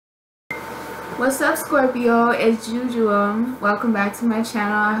What's up, Scorpio? It's Juju. Welcome back to my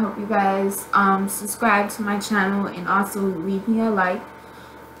channel. I hope you guys subscribe to my channel and also leave me a like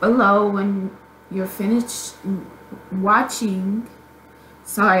below when you're finished watching.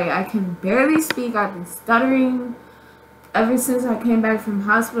 Sorry, I can barely speak. I've been stuttering ever since I came back from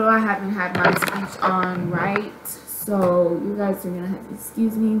hospital. I haven't had my speech on right, so you guys are gonna have to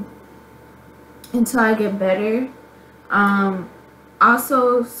excuse me until I get better.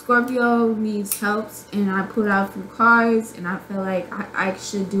 Also, Scorpio needs help, and I pulled out a few cards, and I feel like I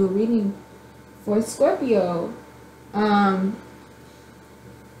should do a reading for Scorpio.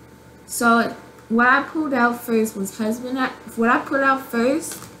 So what I pulled out first was husband. What I pulled out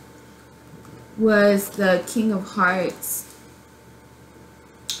first was the King of Hearts.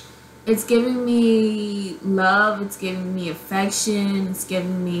 It's giving me love. It's giving me affection. It's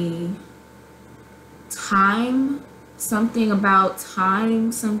giving me time. Something about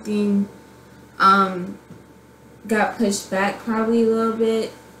time, something got pushed back probably a little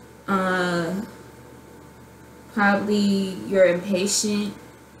bit. Probably you're impatient.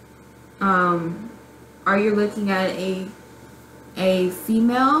 Or you're looking at a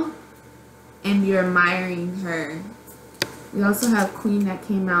female and you're admiring her. We also have Queen that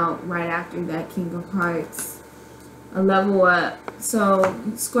came out right after that, King of Hearts. A level up. So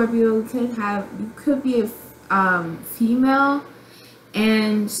Scorpio could be a female,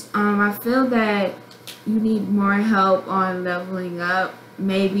 and I feel that you need more help on leveling up,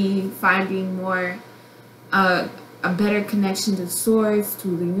 maybe finding more a better connection to source, to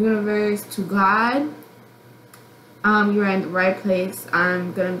the universe, to God. You're in the right place.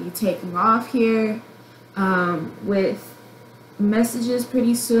 I'm gonna be taking off here with messages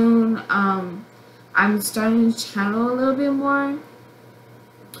pretty soon. I'm starting to channel a little bit more.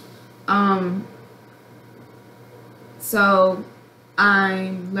 So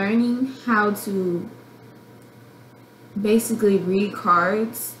I'm learning how to basically read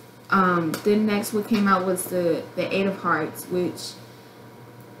cards. Then next what came out was the Eight of Hearts, which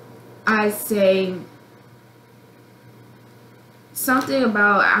I say something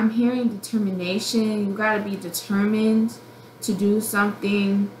about, I'm hearing determination. You gotta be determined to do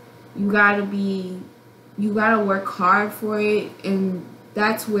something. You gotta work hard for it, and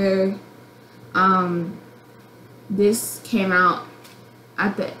that's where this came out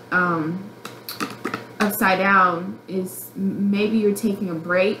at the upside down. Is maybe you're taking a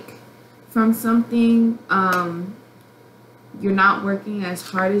break from something. You're not working as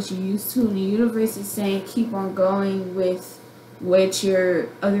hard as you used to, and the universe is saying keep on going with what your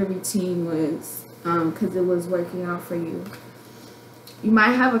other routine was, because it was working out for you. You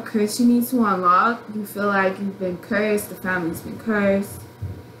might have a curse you need to unlock. You feel like you've been cursed, the family's been cursed,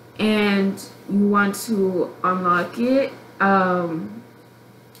 and you want to unlock it.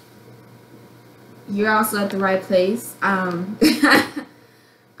 You're also at the right place. I'm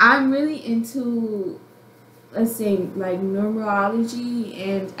really into, let's say, like numerology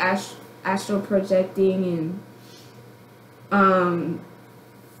and astral projecting, and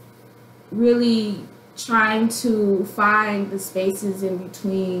really trying to find the spaces in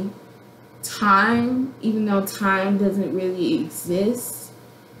between time, even though time doesn't really exist.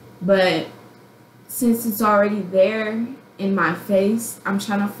 But since it's already there in my face, I'm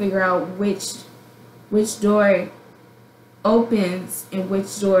trying to figure out which door opens and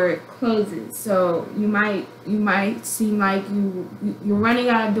which door closes. So you might seem like you're running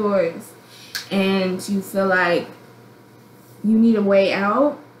out of doors, and you feel like you need a way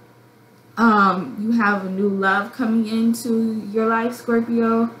out. You have a new love coming into your life,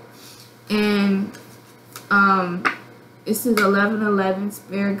 Scorpio, and this is 1111,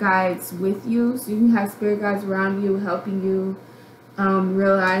 spirit guides with you. So you have spirit guides around you helping you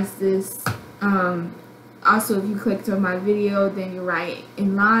realize this. Also, if you clicked on my video, then you're right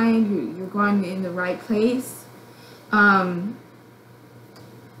in line. You're going in the right place. The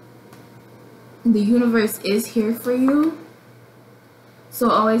universe is here for you. So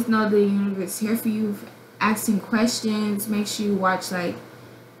always know the universe is here for you. Asking questions. Make sure you watch like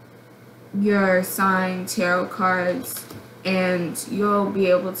your sign tarot cards, and you'll be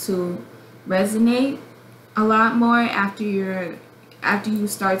able to resonate a lot more after you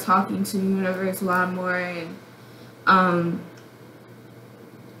start talking to the universe a lot more, and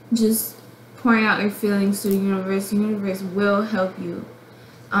just pouring out your feelings to the universe. The universe will help you.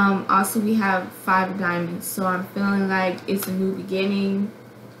 Also, we have 5 diamonds, so I'm feeling like it's a new beginning.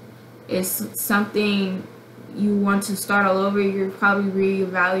 It's something you want to start all over. You're probably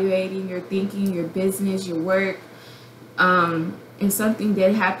reevaluating your thinking, your business, your work. And something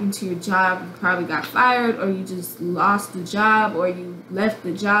did happen to your job. You probably got fired, or you just lost the job, or you left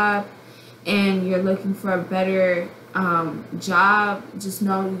the job, and you're looking for a better job, just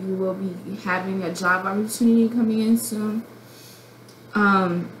know you will be having a job opportunity coming in soon.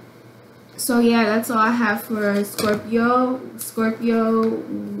 So yeah, that's all I have for Scorpio.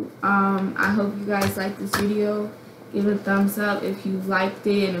 I hope you guys liked this video. Give it a thumbs up if you liked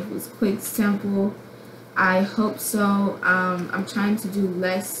it and if it was quick, simple. I hope so. I'm trying to do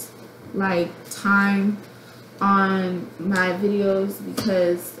less like time on my videos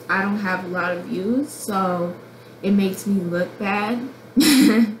because I don't have a lot of views, so it makes me look bad.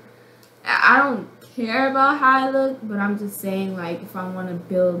 I don't care about how I look, but I'm just saying, like, if I want to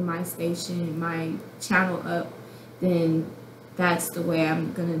build my station, my channel up, then that's the way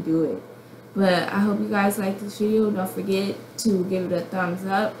I'm gonna do it. But I hope you guys like this video. Don't forget to give it a thumbs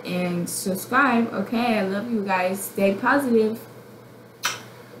up and subscribe. Okay, I love you guys. Stay positive.